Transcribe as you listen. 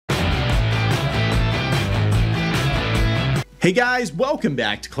Hey guys, welcome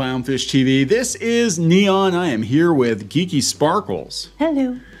back to Clownfish TV. This is Neon. I am here with Geeky Sparkles.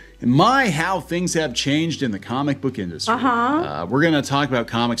 Hello. And how things have changed in the comic book industry. We're going to talk about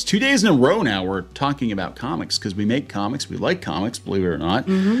comics 2 days in a row now. We're talking about comics because we make comics. We like comics, believe it or not.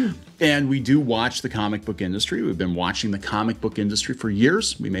 And we do watch the comic book industry. We've been watching the comic book industry for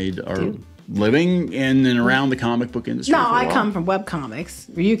years. We made our living in and around the comic book industry. No, I come from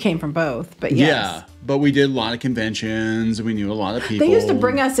webcomics. You came from both, but yes. Yeah, but we did a lot of conventions and we knew a lot of people. They used to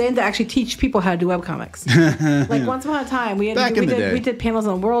bring us in to actually teach people how to do webcomics. Like once upon a time, we did panels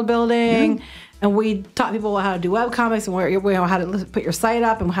on world building, and we taught people how to do webcomics and how to put your site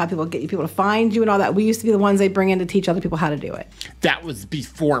up and how people get people to find you and all that. We used to be the ones they bring in to teach other people how to do it. That was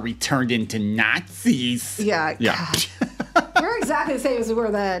before we turned into Nazis. Yeah. We're exactly the same as we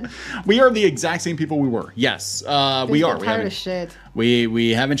were then. We are the exact same people we were. Yes, we are. I'm tired of shit. We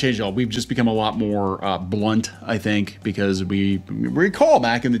haven't changed at all. We've just become a lot more blunt, I think, because we recall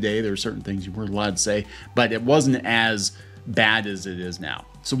back in the day there were certain things you weren't allowed to say, but it wasn't as bad as it is now.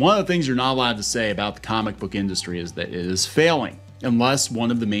 So one of the things you're not allowed to say about the comic book industry is that it is failing, unless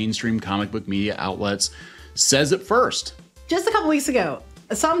one of the mainstream comic book media outlets says it first. Just a couple weeks ago,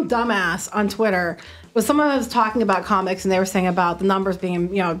 some dumbass on Twitter someone was talking about comics, and they were saying about the numbers being,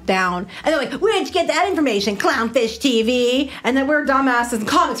 down. And they're like, where did you get that information? Clownfish TV. And then we're dumbasses, and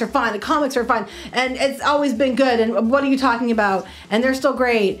comics are fine. The comics are fine. And it's always been good. And what are you talking about? And they're still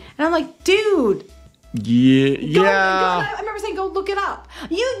great. And I'm like, dude. Yeah. I remember saying, go look it up.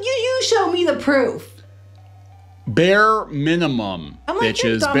 You show me the proof. Bare minimum,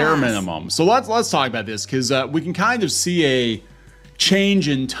 bitches. Bare minimum. So let's talk about this, because we can kind of see a change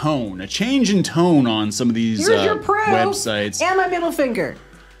in tone on some of these websites. And my middle finger.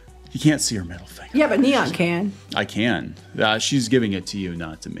 You can't see her middle finger. Yeah, but Neon can. I can. She's giving it to you,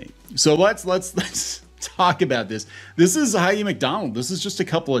 not to me. So let's talk about this. This is Heidi McDonald. This is just a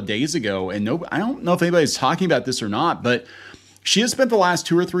couple of days ago, and I don't know if anybody's talking about this or not, but she has spent the last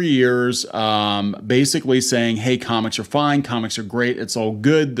 2 or 3 years basically saying, hey, comics are fine, comics are great, it's all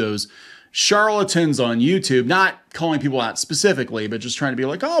good. Those charlatans on YouTube, not calling people out specifically, but just trying to be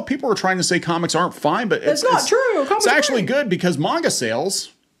like, oh, people are trying to say comics aren't fine, but it's not true. It's actually good because manga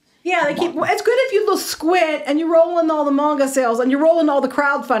sales. Yeah, it's good if you squint and you roll in all the manga sales and you roll in all the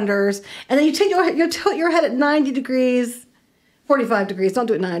crowdfunders, and then you tilt your head at 90 degrees, 45 degrees. Don't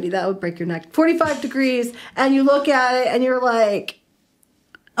do it 90. That would break your neck. 45 degrees, and you look at it and you're like,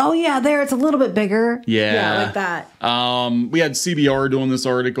 oh yeah, there it's a little bit bigger. Yeah, like that. We had CBR doing this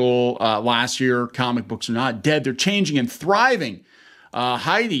article last year. Comic books are not dead; they're changing and thriving.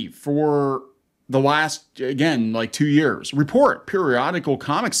 Heidi, for the last 2 years, report periodical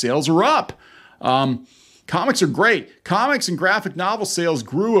comic sales are up. Comics are great. Comics and graphic novel sales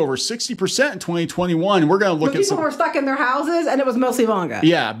grew over 60% in 2021. We're going to look at people were stuck in their houses, and it was mostly manga.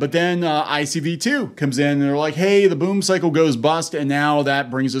 Yeah, but then ICV2 comes in, and they're like, hey, the boom cycle goes bust, and now that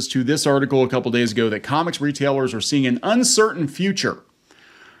brings us to this article a couple days ago that comics retailers are seeing an uncertain future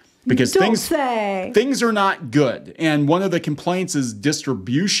because things are not good. And one of the complaints is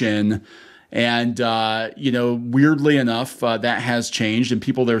distribution. And, weirdly enough, that has changed, and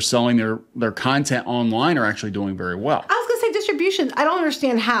people that are selling their content online are actually doing very well. I was going to say distribution. I don't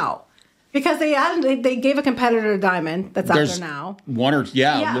understand how. Because they gave a competitor to Diamond that's out there now. Lunar.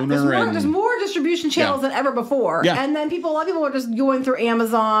 There's more distribution channels than ever before. Yeah. And then a lot of people are just going through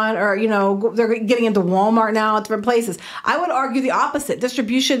Amazon, or they're getting into Walmart now at different places. I would argue the opposite.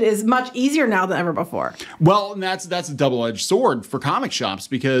 Distribution is much easier now than ever before. Well, and that's a double-edged sword for comic shops,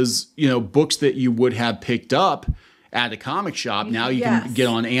 because books that you would have picked up at a comic shop, now you can get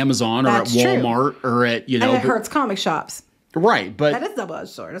on Amazon or at Walmart or at and it hurts comic shops. Right, but that is double-edged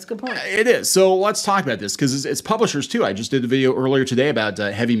sword. That's a good point. It is. So let's talk about this, because it's publishers too. I just did a video earlier today about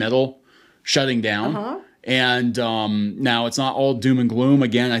heavy metal shutting down, and now it's not all doom and gloom.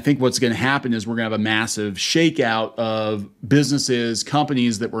 Again, I think what's going to happen is we're going to have a massive shakeout of businesses,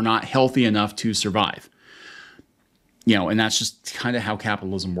 companies that were not healthy enough to survive. And that's just kind of how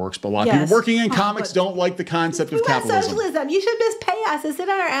capitalism works. But a lot of people working in comics don't like the concept of capitalism. Socialism. You should just pay us to sit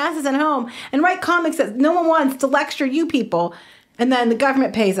on our asses at home and write comics that no one wants to lecture you people, and then the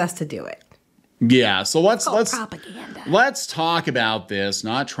government pays us to do it. Yeah, so let's propaganda. Let's talk about this.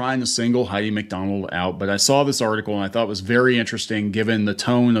 Not trying to single Heidi McDonald out, but I saw this article and I thought it was very interesting given the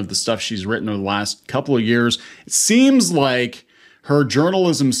tone of the stuff she's written over the last couple of years. It seems like her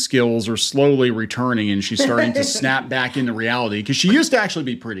journalism skills are slowly returning, and she's starting to snap back into reality, because she used to actually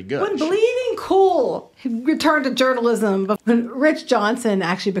be pretty good. When Bleeding Cool returned to journalism, but when Rich Johnson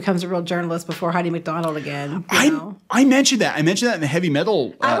actually becomes a real journalist before Heidi McDonald again. I mentioned that. I mentioned that in the heavy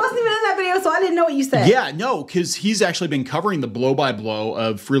metal. I wasn't even in that video, so I didn't know what you said. Yeah, no, because he's actually been covering the blow-by-blow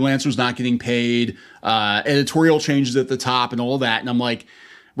of freelancers not getting paid, editorial changes at the top, and all that. And I'm like,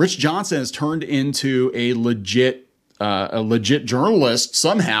 Rich Johnson has turned into a legit journalist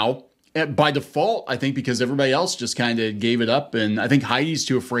somehow. By default, I think, because everybody else just kind of gave it up. And I think Heidi's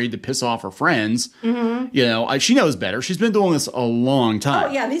too afraid to piss off her friends. Mm-hmm. You know, she knows better. She's been doing this a long time.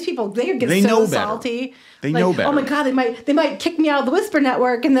 Oh, yeah. These people, they get so salty. They know better. Oh, my God, they might kick me out of the Whisper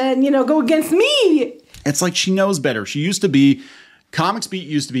Network and then, go against me. It's like she knows better. She used to be... Comics Beat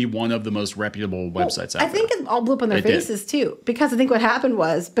used to be one of the most reputable websites out there. I think it all blew up in their faces too, because I think what happened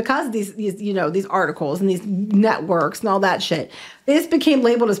was because of these articles and these networks and all that shit, they just became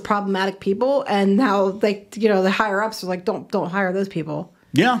labeled as problematic people, and now the higher ups are like, don't hire those people.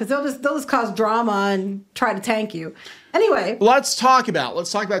 Yeah, because they'll just cause drama and try to tank you. Anyway, let's talk about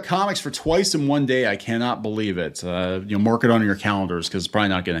comics for twice in one day. I cannot believe it. Mark it on your calendars because it's probably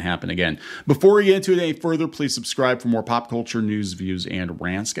not going to happen again. Before we get into it any further, please subscribe for more pop culture news, views, and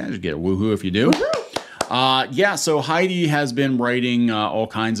rants. Guys, get a woohoo if you do. Yeah, so Heidi has been writing all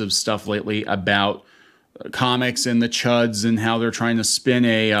kinds of stuff lately about comics and the chuds and how they're trying to spin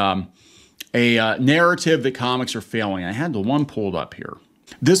a narrative that comics are failing. I had the one pulled up here.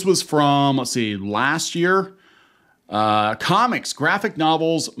 This was from, let's see, last year. Comics, graphic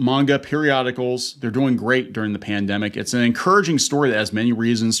novels, manga, periodicals, they're doing great during the pandemic. It's an encouraging story that has many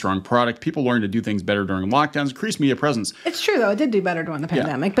reasons, strong product. People learn to do things better during lockdowns, increased media presence. It's true, though. It did do better during the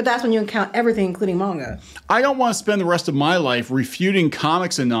pandemic, but that's when you count everything, including manga. I don't want to spend the rest of my life refuting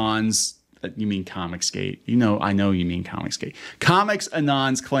Comics Anons. You mean Comicsgate. I know you mean Comicsgate. Comics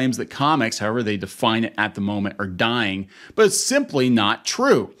Anons claims that comics, however they define it at the moment, are dying, but it's simply not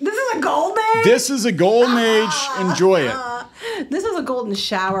true. This is a golden age? This is a golden age. Enjoy it. This was a golden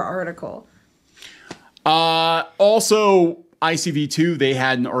shower article. Also, ICV2, they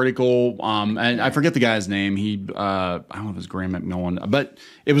had an article, and I forget the guy's name. I don't know if it was Graham McMillan, but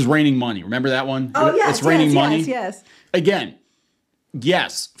it was Raining Money. Remember that one? Oh, yes. It's Raining Money. Yes. Again,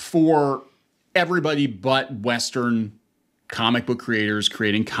 yes, for everybody but Western comic book creators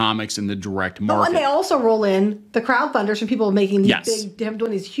creating comics in the direct market. Oh, and they also roll in the crowdfunders from people making these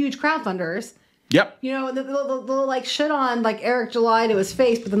doing these huge crowdfunders. Yep. They'll like shit on like Eric July to his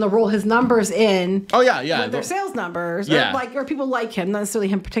face, but then they'll roll his numbers in. Oh yeah. Their sales numbers. Yeah. Or people like him, not necessarily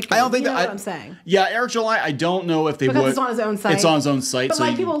him particularly. I don't think what I'm saying. Yeah, Eric July, I don't know if they would. Because it's on his own site. It's on his own site, but so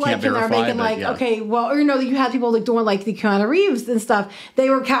like people you like can't him, they're verify, making okay, well, or you had people like doing like the Keanu Reeves and stuff. They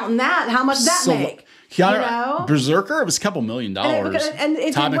were counting that. How much did that make? Berserker, it was a couple $1 million.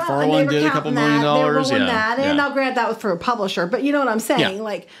 And Todd McFarlane did a couple $1 million. They were rolling that. And now, granted, that was for a publisher, but you know what I'm saying? Yeah.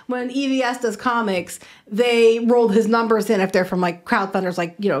 Like when EVS does comics, they rolled his numbers in if they're from like crowdfunders,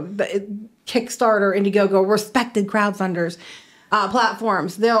 like Kickstarter, Indiegogo, respected crowdfunders.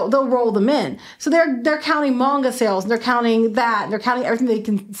 Platforms, they'll roll them in. So they're counting manga sales, and they're counting that, and they're counting everything they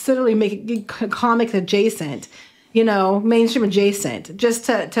considerably make it comics adjacent, mainstream adjacent, just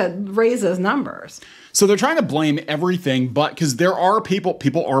to raise those numbers. So they're trying to blame everything, but because there are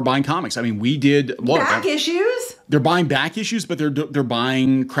people are buying comics. I mean, we did back issues. They're buying back issues, but they're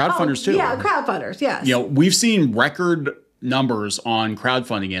buying crowdfunders too. Yeah, crowdfunders. Yes. We've seen record numbers on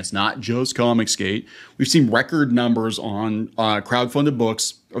crowdfunding. It's not just Comicsgate. We've seen record numbers on crowdfunded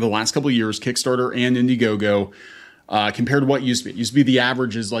books over the last couple of years, Kickstarter and Indiegogo, compared to what used to be. It used to be the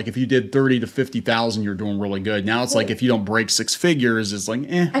average is like if you did 30 to 50,000, you're doing really good. Now it's like if you don't break six figures, it's like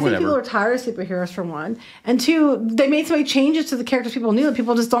whatever. I think people are tired of superheroes for one, and two, they made so many changes to the characters people knew that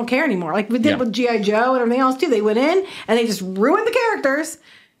people just don't care anymore. Like we did with G.I. Joe and everything else too. They went in and they just ruined the characters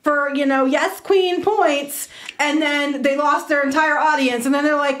for, yes, queen points, and then they lost their entire audience, and then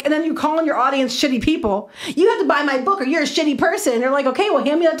they're like, and then you calling your audience shitty people. You have to buy my book or you're a shitty person. And they're like, okay, well,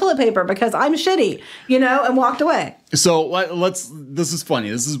 hand me that toilet paper because I'm shitty, and walked away. So this is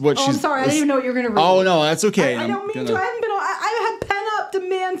funny. This is what she's... I'm sorry, I didn't even know what you were going to read. Oh, no, that's okay. I don't mean to. I had pent-up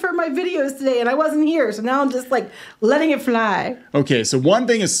demand for my videos today, and I wasn't here, so now I'm just, letting it fly. Okay, so one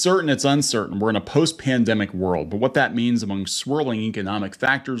thing is certain, it's uncertain. We're in a post-pandemic world, but what that means among swirling economic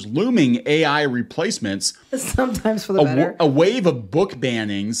factors, looming AI replacements... Sometimes for the better. A wave of book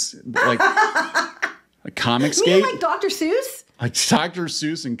bannings, like Comicsgate. You mean like Dr. Seuss? Like Dr.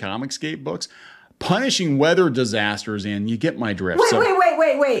 Seuss and Comicsgate books. Punishing weather disasters, and you get my drift.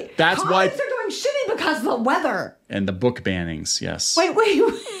 Wait. That's why they're doing shitty because of the weather. And the book bannings, yes. Wait.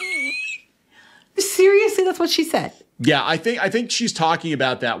 Seriously, that's what she said. Yeah, I think she's talking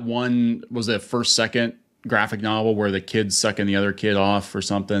about that one, was it First Second graphic novel where the kid's sucking the other kid off or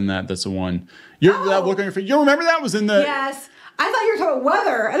something. That's the one. You remember that was in the... Yes. I thought you were talking about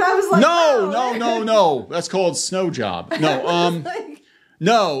weather, and I was like... No. That's called Snow Job. No,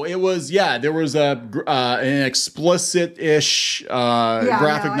 No, it was, there was an explicit-ish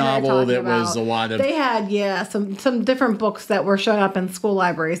graphic novel that was a lot of... They had, some different books that were showing up in school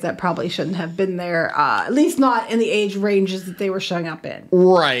libraries that probably shouldn't have been there, at least not in the age ranges that they were showing up in.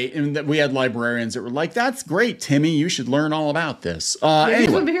 Right, and we had librarians that were like, that's great, Timmy, you should learn all about this.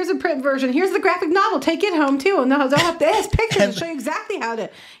 Anyway. Here's a print version. Here's the graphic novel. Take it home, too. And they'll have to ask pictures and show you exactly how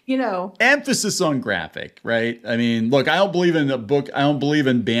to, Emphasis on graphic, right? I mean, look, I don't believe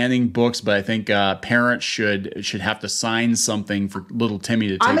in banning books, but I think parents should have to sign something for little Timmy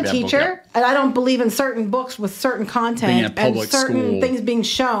to take that book. I'm a teacher, and I don't believe in certain books with certain content and certain things being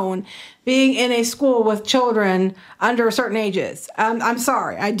shown, being in a school with children under certain ages. I'm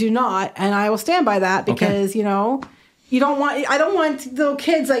sorry, I do not, and I will stand by that because, I don't want little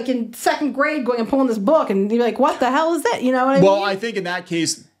kids like in second grade going and pulling this book and you're like, what the hell is that? You know what I mean? Well, I think in that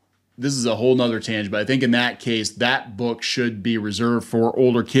case, this is a whole nother tangent, but I think in that case, that book should be reserved for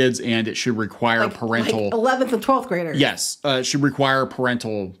older kids and it should require parental... Like 11th and 12th graders. Yes, it should require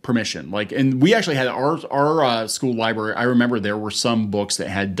parental permission. And we actually had our school library, I remember there were some books that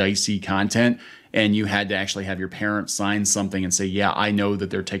had dicey content and you had to actually have your parents sign something and say, yeah, I know that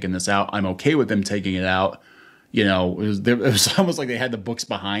they're taking this out. I'm okay with them taking it out. It was almost like they had the books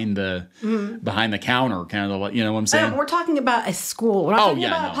behind the counter, kind of, what I'm saying? We're talking about a school. We're not talking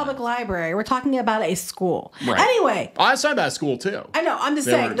about a public library. We're talking about a school. Right. Anyway. I was talking about a school, too. I know. I'm just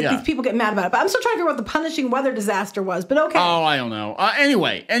saying that these people get mad about it. But I'm still trying to figure out what the punishing weather disaster was. But okay. Oh, I don't know.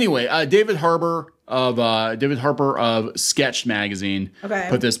 Anyway, David Harper of Sketch Magazine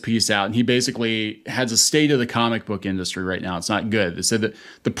put this piece out, and he basically has a state of the comic book industry right now. It's not good. They said that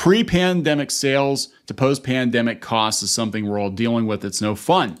the pre-pandemic sales to post-pandemic costs is something we're all dealing with. It's no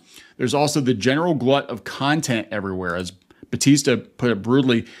fun. There's also the general glut of content everywhere. As Batista put it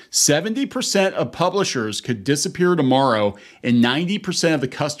brutally, 70% of publishers could disappear tomorrow, and 90% of the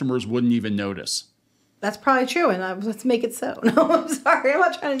customers wouldn't even notice. That's probably true, and let's make it so. No, I'm sorry. I'm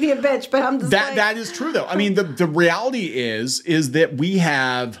not trying to be a bitch, but I'm just that is true, though. I mean, the reality is that we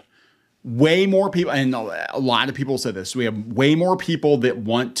have way more people, and a lot of people say this, we have way more people that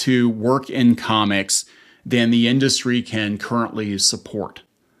want to work in comics than the industry can currently support.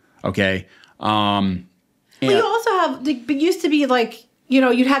 Okay? But you also have, it used to be like,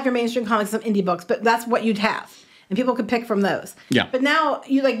 you'd have your mainstream comics and some indie books, but that's what you'd have. And people could pick from those. Yeah. But now,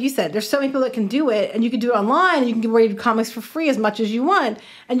 like you said, there's so many people that can do it, and you can do it online, and you can read comics for free as much as you want,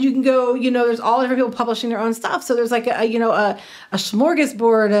 and you can go, there's all different people publishing their own stuff. So there's like a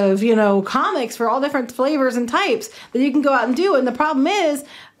smorgasbord of comics for all different flavors and types that you can go out and do. And the problem is,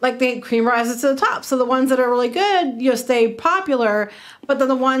 like, the cream rises to the top. So the ones that are really good, stay popular, but then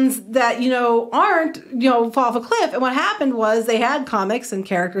the ones that aren't, fall off a cliff. And what happened was they had comics and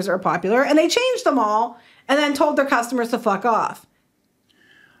characters that are popular, and they changed them all. And then told their customers to fuck off.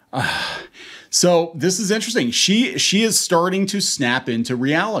 So this is interesting. She is starting to snap into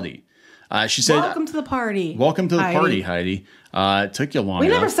reality. She said, "Welcome to the party. Welcome to the party, Heidi. It took you long. We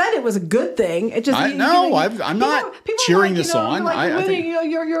never said it was a good thing. It just I'm not cheering this on. I think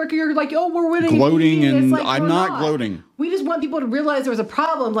you're like, oh, we're winning, gloating, and like, I'm not gloating. We just want people to realize there was a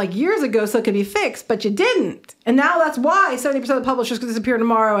problem like years ago, so it could be fixed, but you didn't. And now that's why 70% of the publishers could disappear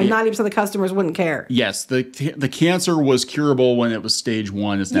tomorrow, and 90% of the customers wouldn't care. Yes, the cancer was curable when it was stage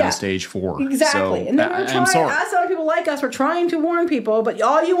 1. It's now stage 4. Exactly. So, and then I'm sorry. As other people like us, we're trying to warn people, but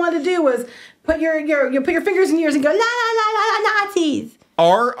all you want to do is put your fingers in yours and go, la la la la la, Nazis.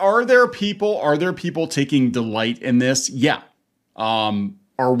 Are there people taking delight in this? Yeah.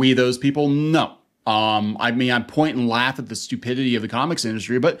 Are we those people? No. I mean, I point and laugh at the stupidity of the comics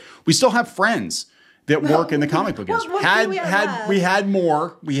industry, but we still have friends that work in the comic book industry. We had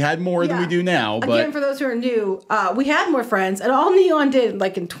more than we do now. But again, for those who are new, we had more friends, and all Neon did,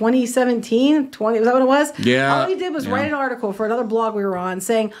 like in 2017, was that what it was? Yeah. All he did was write an article for another blog we were on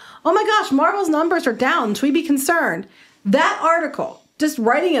saying, "Oh my gosh, Marvel's numbers are down. Should we be concerned?" That article, just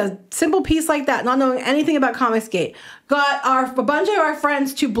writing a simple piece like that, not knowing anything about Comicsgate, got a bunch of our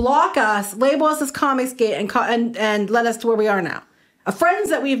friends to block us, label us as Comicsgate, and led us to where we are now.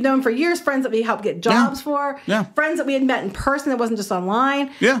 Friends that we've known for years, friends that we helped get jobs for, friends that we had met in person that wasn't just online.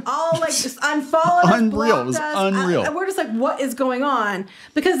 Yeah. All like just unfollowed us, unreal. It was unreal. And we're just like, what is going on?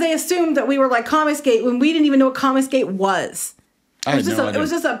 Because they assumed that we were like Comicsgate when we didn't even know what Comicsgate was. It was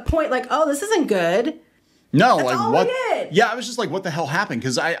just a point like, oh, this isn't good. No, that's like all what? We did. Yeah, I was just like, what the hell happened?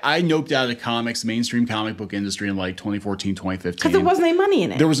 Because I noped out of the comics, mainstream comic book industry in like 2014, 2015. Because there wasn't any money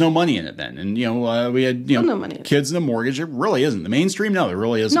in it. There was no money in it then, and we had no money kids and a mortgage. It really isn't the mainstream. No, there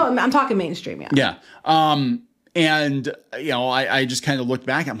really isn't. No, I'm talking mainstream. Yeah. Yeah. And, you know, I just kind of looked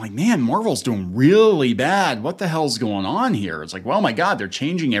back. I'm like, man, Marvel's doing really bad. What the hell's going on here? It's like, well, my God, they're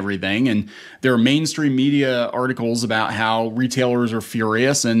changing everything. And there are mainstream media articles about how retailers are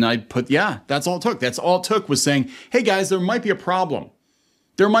furious. And I put, yeah, that's all it took. That's all it took was saying, hey, guys, there might be a problem.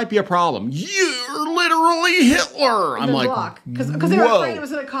 There might be a problem. You're literally Hitler. I'm like, because they were afraid it was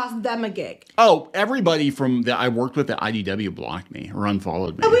going to cost them a gig. Oh, everybody from that I worked with at IDW blocked me or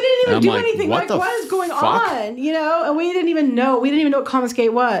unfollowed me. And we didn't even do anything. What is going on? You know, and we didn't even know. We didn't even know what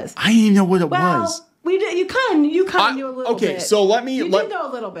Comicsgate was. I didn't even know what it was. We did. You kind of knew a little bit. Okay, so let me. You did know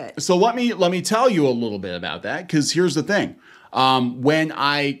a little bit. So let me tell you a little bit about that, because here's the thing.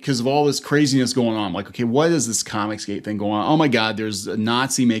 Because of all this craziness going on, I'm like, okay, what is this Comicsgate thing going on? Oh my God, there's a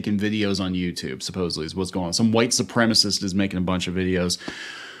Nazi making videos on YouTube, supposedly is what's going on. Some white supremacist is making a bunch of videos.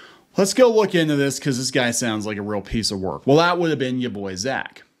 Let's go look into this, because this guy sounds like a real piece of work. Well, that would have been your boy,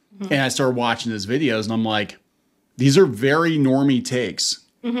 Zach. Mm-hmm. And I started watching his videos, and I'm like, these are very normie takes.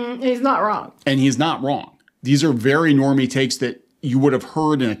 Mm-hmm. And he's not wrong. And he's not wrong. These are very normie takes that you would have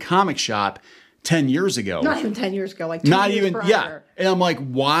heard in a comic shop 10 years ago. Not even 10 years ago, like 2 years prior. Yeah. And I'm like,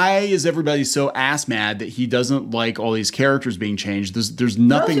 why is everybody so ass mad that he doesn't like all these characters being changed? There's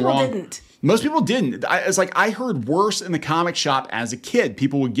nothing wrong. Most people didn't. It's like I heard worse in the comic shop as a kid.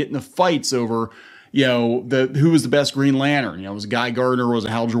 People would get into fights over, you know, who was the best Green Lantern. You know, it was Guy Gardner, or was it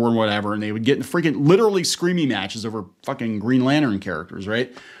Hal Jordan, whatever. And they would get in freaking literally screaming matches over fucking Green Lantern characters,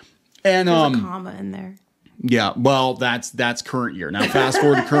 right? And there's a comma in there. Yeah, well, that's current year. Now fast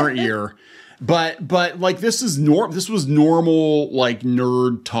forward to current year. But like this was normal like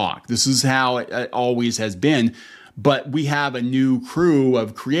nerd talk. This is how it always has been. But we have a new crew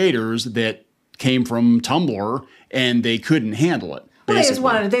of creators that came from Tumblr, and they couldn't handle it. Well, they just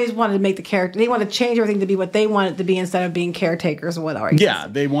wanted to make the character. They wanted to change everything to be what they wanted to be instead of being caretakers or whatever. Yeah,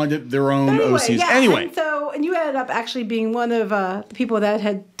 they wanted their own OCs. Yeah, anyway, and you ended up actually being one of the people that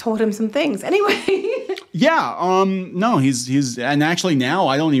had told him some things. Anyway. Yeah. No, he's and actually now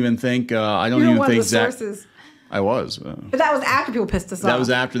I don't even think Zach. Sources. I was. But that was after people pissed us off. That was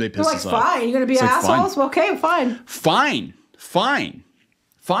after they pissed us off. Fine, you're gonna be assholes. Well, okay, fine. Fine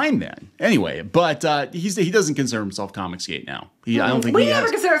then. Anyway, but he doesn't consider himself Comicsgate now. I don't think we never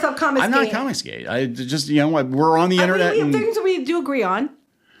consider ourselves Comicsgate. I'm not Comicsgate. I just we're on the internet. We have things that we do agree on,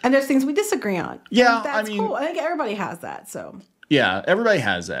 and there's things we disagree on. Yeah, and that's cool. I think everybody has that. So. Yeah, everybody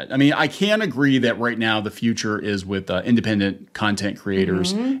has that. I mean, I can agree that right now the future is with independent content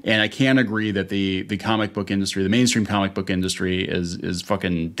creators, and I can agree that the comic book industry, the mainstream comic book industry, is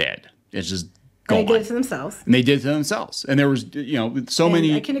fucking dead. It's just gone. They did it to themselves. And they did it to themselves. And there was, so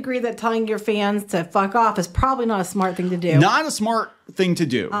many. I can agree that telling your fans to fuck off is probably not a smart thing to do. Not a smart thing to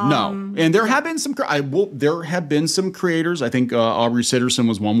do. No. And there have been some. There have been some creators. I think Aubrey Sitterson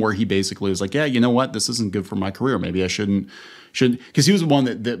was one where he basically was like, yeah, you know what, this isn't good for my career. Maybe I shouldn't, because he was the one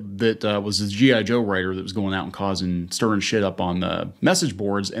that was the G.I. Joe writer that was going out and stirring shit up on the message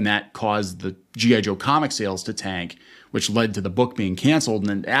boards, and that caused the G.I. Joe comic sales to tank, which led to the book being canceled.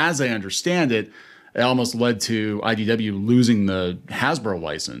 And then, as I understand it, it almost led to IDW losing the Hasbro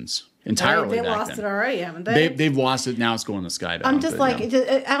license entirely. They lost it already, haven't they? They've lost it. Now it's going to Skybound. I'm just like,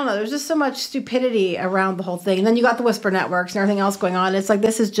 I don't know. There's just so much stupidity around the whole thing. And then you got the Whisper Networks and everything else going on. It's like,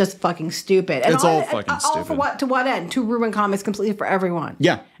 this is just fucking stupid. And it's all fucking stupid. All for what? To what end? To ruin comics completely for everyone.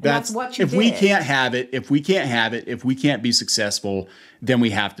 Yeah. That's what you did. If we can't have it, if we can't be successful, then we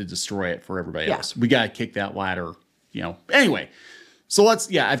have to destroy it for everybody else. We got to kick that ladder, Anyway. So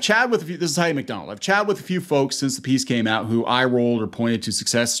I've chatted with a few, this is Heidi McDonald. I've chatted with a few folks since the piece came out who eye rolled or pointed to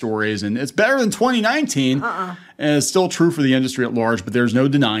success stories, and it's better than 2019. And it's still true for the industry at large, but there's no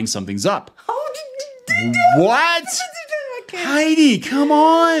denying something's up. What? Heidi, come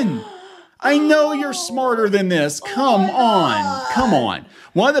on. I know you're smarter than this. Come on.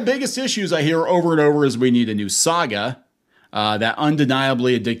 One of the biggest issues I hear over and over is we need a new saga. That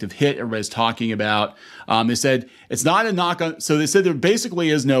undeniably addictive hit everybody's talking about. They said it's not a knock on. So they said there basically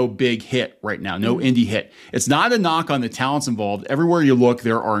is no big hit right now, no indie hit. It's not a knock on the talents involved. Everywhere you look,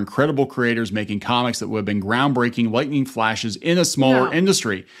 there are incredible creators making comics that would have been groundbreaking lightning flashes in a smaller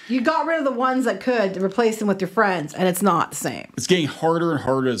industry. You got rid of the ones that could to replace them with your friends, and it's not the same. It's getting harder and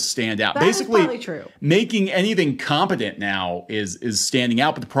harder to stand out. That is probably true. Making anything competent now is standing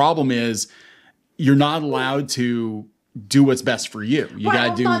out, but the problem is you're not allowed to do what's best for you. You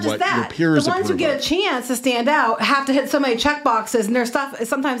got to do what your peers approve. The ones who get a chance to stand out have to hit so many check boxes, and their stuff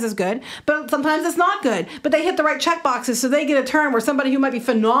sometimes is good, but sometimes it's not good. But they hit the right check boxes, so they get a turn, where somebody who might be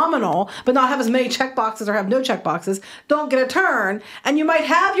phenomenal but not have as many check boxes or have no check boxes don't get a turn. And you might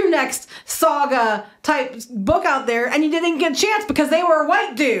have your next saga type book out there, and you didn't get a chance because they were a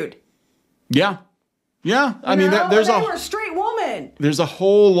white dude. Yeah. Yeah, I mean, there's they were a straight woman. There's a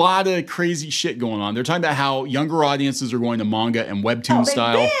whole lot of crazy shit going on. They're talking about how younger audiences are going to manga and webtoon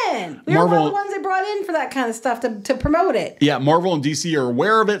style. We were one of the ones they brought in for that kind of stuff to promote it. Yeah, Marvel and DC are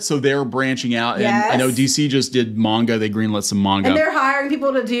aware of it, so they're branching out. And I know DC just did manga. They greenlit some manga. And they're hiring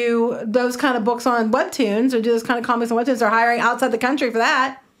people to do those kind of books on webtoons or do those kind of comics on webtoons. They're hiring outside the country for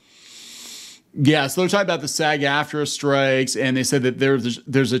that. Yeah, so they're talking about the SAG-AFTRA strikes, and they said that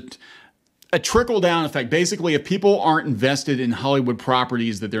there's a trickle-down effect. Basically, if people aren't invested in Hollywood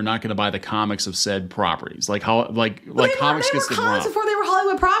properties, that they're not going to buy the comics of said properties. Like comics gets the comics before they were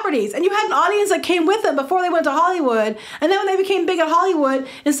Hollywood properties, and you had an audience that came with them before they went to Hollywood. And then when they became big at Hollywood,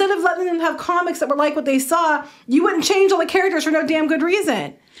 instead of letting them have comics that were like what they saw, you wouldn't change all the characters for no damn good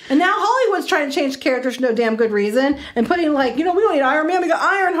reason. And now Hollywood's trying to change characters for no damn good reason and putting like, we don't need Iron Man, we got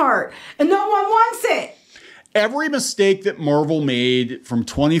Ironheart, and no one wants it. Every mistake that Marvel made from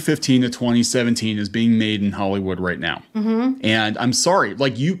 2015 to 2017 is being made in Hollywood right now. And I'm sorry,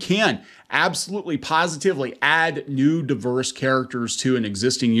 like you can absolutely positively add new diverse characters to an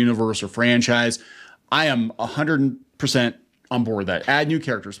existing universe or franchise. I am 100% on board with that. Add new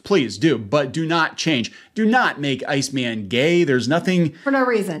characters, please do, but do not change. Do not make Iceman gay. There's nothing for no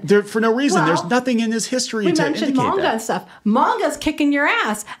reason. For no reason. Well, there's nothing in his history to indicate mentioned manga and stuff. Manga's kicking your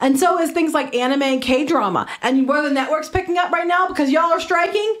ass, and so is things like anime and K-drama. And where the network's picking up right now because y'all are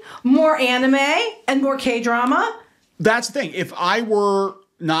striking, more anime and more K-drama. That's the thing. If I were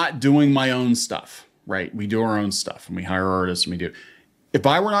not doing my own stuff, right? We do our own stuff, and we hire artists, and we do. If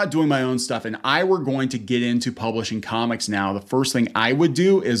I were not doing my own stuff and I were going to get into publishing comics now, the first thing I would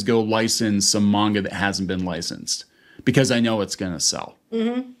do is go license some manga that hasn't been licensed because I know it's going to sell.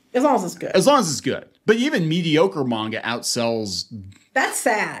 As long as it's good. As long as it's good. But even mediocre manga outsells... That's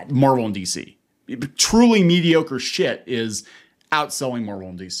sad. ...Marvel and DC. Truly mediocre shit is outselling Marvel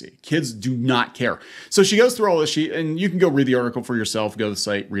and DC. Kids do not care. So she goes through all this, and you can go read the article for yourself, go to the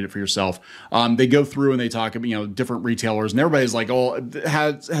site, read it for yourself. They go through and they talk about, different retailers, and everybody's like,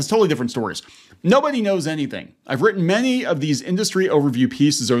 has totally different stories. Nobody knows anything. I've written many of these industry overview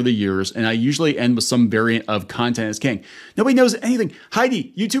pieces over the years, and I usually end with some variant of content is king. Nobody knows anything.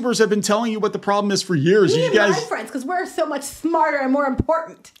 Heidi, YouTubers have been telling you what the problem is for years. Me and my friends, because we're so much smarter and more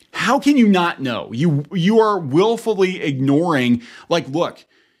important. How can you not know? You are willfully ignoring, like, look,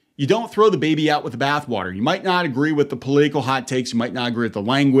 you don't throw the baby out with the bathwater. You might not agree with the political hot takes. You might not agree with the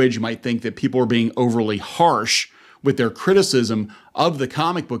language. You might think that people are being overly harsh with their criticism of the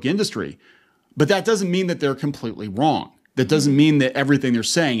comic book industry. But that doesn't mean that they're completely wrong. That doesn't mean that everything they're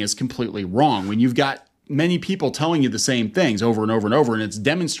saying is completely wrong. When you've got many people telling you the same things over and over and over, and it's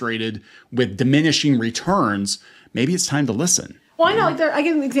demonstrated with diminishing returns, maybe it's time to listen. Well, I know, I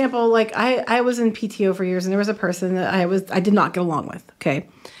give an example, like I was in PTO for years, and there was a person that I did not get along with, okay?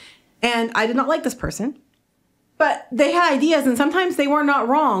 And I did not like this person, but they had ideas, and sometimes they were not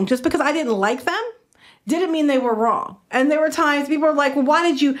wrong. Just because I didn't like them didn't mean they were wrong. And there were times people were like, well, why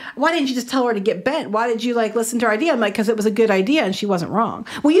didn't you just tell her to get bent? Why did you listen to her idea? I'm like, because it was a good idea and she wasn't wrong.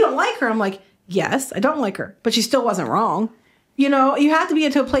 Well, you don't like her. I'm like, yes, I don't like her, but she still wasn't wrong. You have to be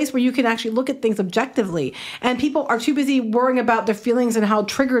into a place where you can actually look at things objectively. And people are too busy worrying about their feelings and how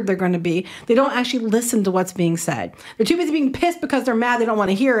triggered they're going to be. They don't actually listen to what's being said. They're too busy being pissed because they're mad. They don't want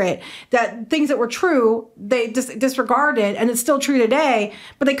to hear it. That things that were true, they just disregarded, and it's still true today,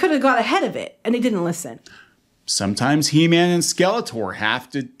 but they could have got ahead of it, and they didn't listen. Sometimes He-Man and Skeletor have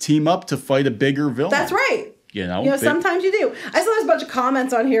to team up to fight a bigger villain. That's right. Sometimes you do. I saw there's a bunch of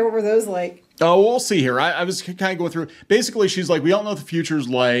comments on here. What were those like? Oh, we'll see here. I was kind of going through. Basically, she's like, we don't know what the future's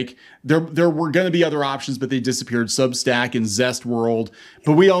like. There were going to be other options, but they disappeared. Substack and Zest World.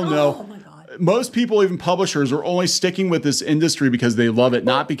 But we all know. Oh, my God. Most people, even publishers, are only sticking with this industry because they love it,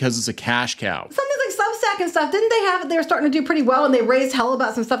 not because it's a cash cow. Something like Substack and stuff, didn't they were starting to do pretty well, and they raised hell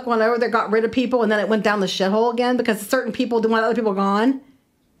about some stuff going over there, got rid of people, and then it went down the shithole again because certain people didn't want other people gone?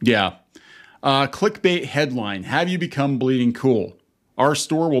 Yeah. Clickbait headline: have you become bleeding cool? Our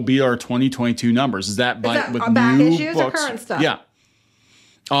store will beat our 2022 numbers. Is that with back new issues books? Or current stuff? Yeah.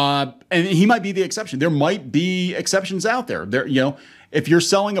 And he might be the exception. There might be exceptions out there. If you're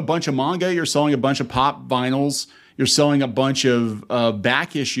selling a bunch of manga, you're selling a bunch of pop vinyls, you're selling a bunch of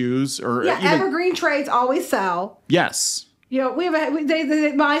back issues, or evergreen trades always sell. Yes. We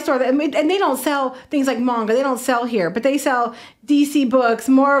have my store, and they don't sell things like manga. They don't sell here, but they sell DC books,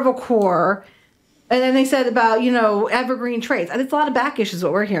 Marvel Core, and then they said about evergreen trades. And it's a lot of back issues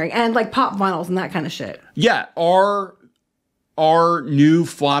what we're hearing, and like pop vinyls and that kind of shit. Yeah, are new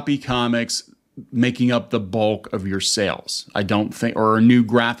floppy comics making up the bulk of your sales? I don't think, or new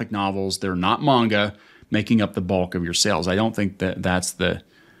graphic novels. They're not manga making up the bulk of your sales. I don't think that's the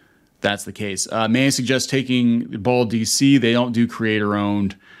that's the case. May I suggest taking Bald DC? They don't do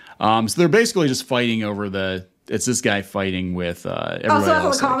creator-owned. So they're basically just fighting over it's this guy fighting with everybody else. Oh, so that's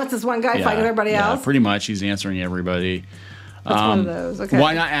what the comments, this one guy fighting everybody else? Yeah, pretty much. He's answering everybody. That's one of those, okay.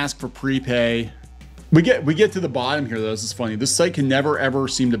 Why not ask for prepay? We get to the bottom here, though. This is funny. This site can never, ever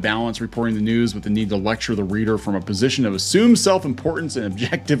seem to balance reporting the news with the need to lecture the reader from a position of assumed self-importance and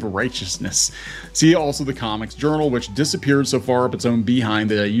objective righteousness. See also the Comics Journal, which disappeared so far up its own behind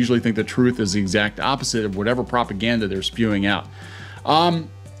that I usually think the truth is the exact opposite of whatever propaganda they're spewing out.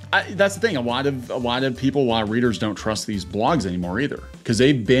 That's the thing. A lot of people, a lot of readers don't trust these blogs anymore either, because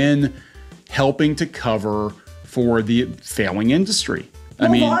they've been helping to cover for the failing industry. Well,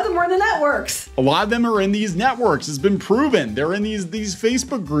 I mean, a lot of them are in the networks. A lot of them are in these networks. It's been proven. They're in these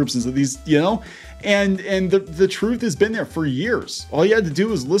Facebook groups and so these, and the truth has been there for years. All you had to do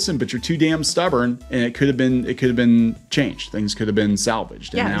was listen, but you're too damn stubborn, and it could have been changed. Things could have been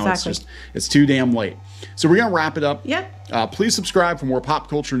salvaged. And now it's too damn late. So we're gonna wrap it up. Yep. Please subscribe for more pop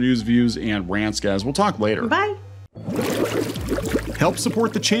culture news, views, and rants, guys. We'll talk later. Bye. Help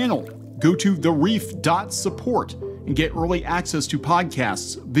support the channel. Go to thereef.support and get early access to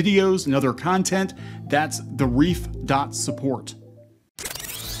podcasts, videos, and other content. That's thereef.support.